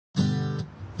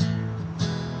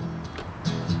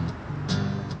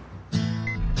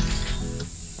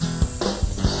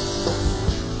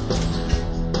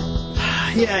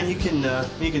Yeah, and you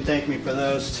can thank me for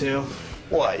those too.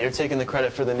 What, you're taking the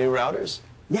credit for the new routers?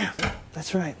 Yeah,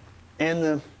 that's right. And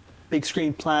the big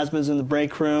screen plasmas in the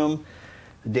break room,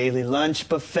 the daily lunch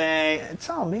buffet. It's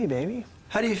all me, baby.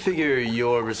 How do you figure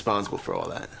you're responsible for all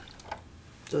that?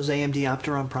 Those AMD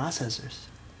Opteron processors.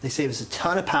 They save us a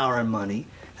ton of power and money.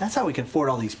 That's how we can afford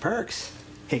all these perks.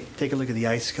 Hey, take a look at the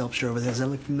ice sculpture over there. Does that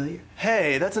look familiar?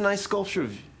 Hey, that's a nice sculpture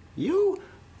of you?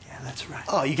 Yeah, that's right.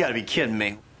 Oh, you gotta be kidding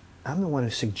me. I'm the one who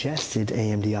suggested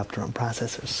AMD Opteron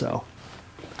processors, so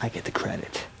I get the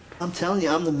credit. I'm telling you,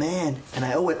 I'm the man, and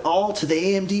I owe it all to the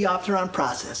AMD Opteron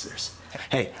processors.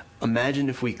 Hey, imagine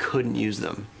if we couldn't use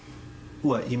them.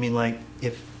 What, you mean like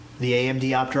if the AMD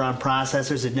Opteron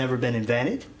processors had never been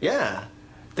invented? Yeah,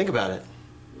 think about it.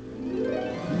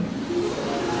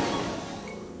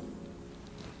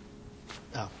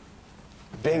 Oh.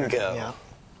 Bingo. Yeah.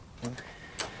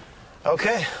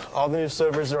 Okay, all the new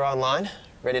servers are online.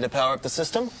 Ready to power up the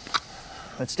system?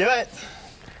 Let's do it.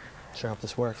 Sure hope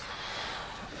this works.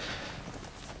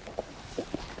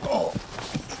 Oh.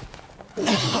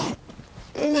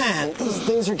 Man, these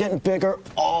things are getting bigger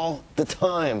all the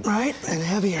time. Right, and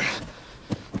heavier.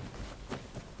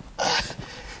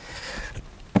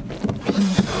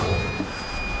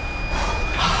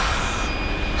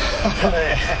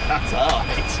 That's all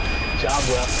right. Job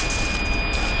well.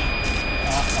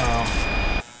 Uh-oh.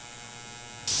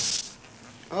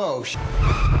 Oh,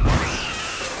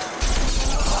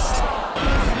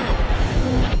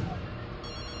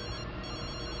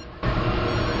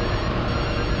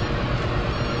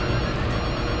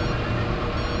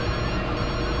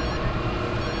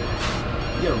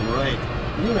 You're right.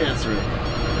 You answer it.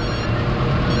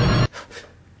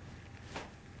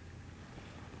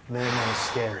 Man, that was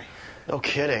scary. No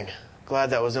kidding. Glad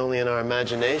that was only in our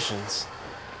imaginations.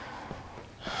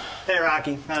 Hey,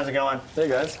 Rocky. How's it going? Hey,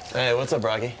 guys. Hey, what's up,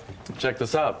 Rocky? Check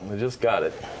this out. I just got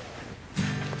it.